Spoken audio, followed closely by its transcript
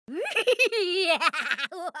What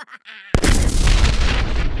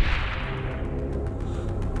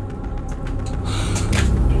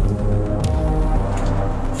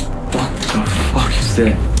is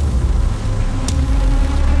that?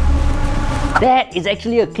 That is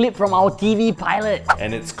actually a clip from our TV pilot.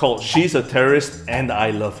 And it's called She's a Terrorist and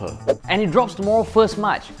I Love Her. And it drops tomorrow 1st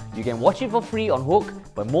March. You can watch it for free on HOOQ,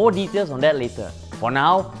 but more details on that later. For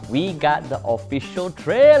now, we got the official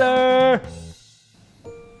trailer.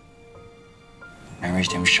 Marriage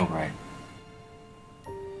damn shook, right?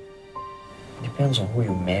 Depends on who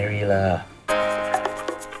you marry lah.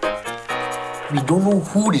 We don't know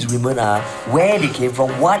who these women are, where they came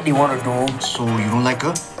from, what they want to do. So you don't like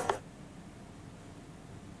her?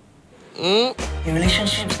 In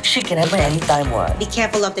relationships, shit can happen anytime, what? Be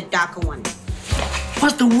careful of the darker one.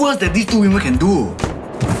 What's the worst that these two women can do?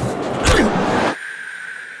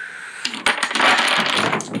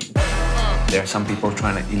 There are some people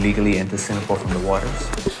trying to illegally enter Singapore from the waters.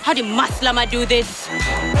 How did Maslama do this?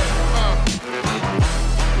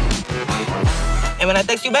 And when I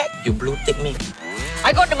text you back, you blue tick me.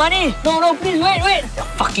 I got the money! No, please, wait! They're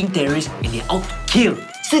fucking terrorists and they're out to kill.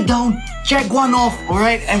 Sit down, check one off,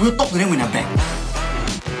 alright? And we'll talk to them when they're back.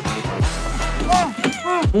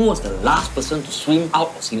 Who was the last person to swim out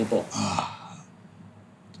of Singapore?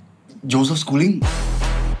 Joseph Schooling?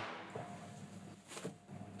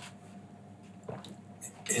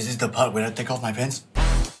 Is this the part where I take off my pants?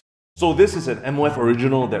 So this is an MOF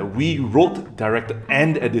original that we wrote, directed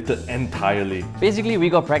and edited entirely. Basically, we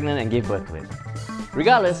got pregnant and gave birth to it.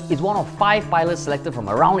 Regardless, it's one of 5 pilots selected from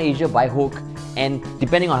around Asia by HOOQ, and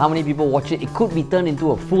depending on how many people watch it, it could be turned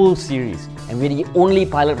into a full series. And we're the only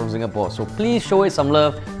pilot from Singapore, so please show it some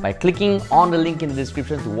love by clicking on the link in the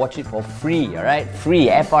description to watch it for free, alright? Free,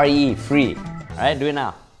 F-R-E-E, free. Alright, do it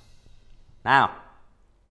now. Now.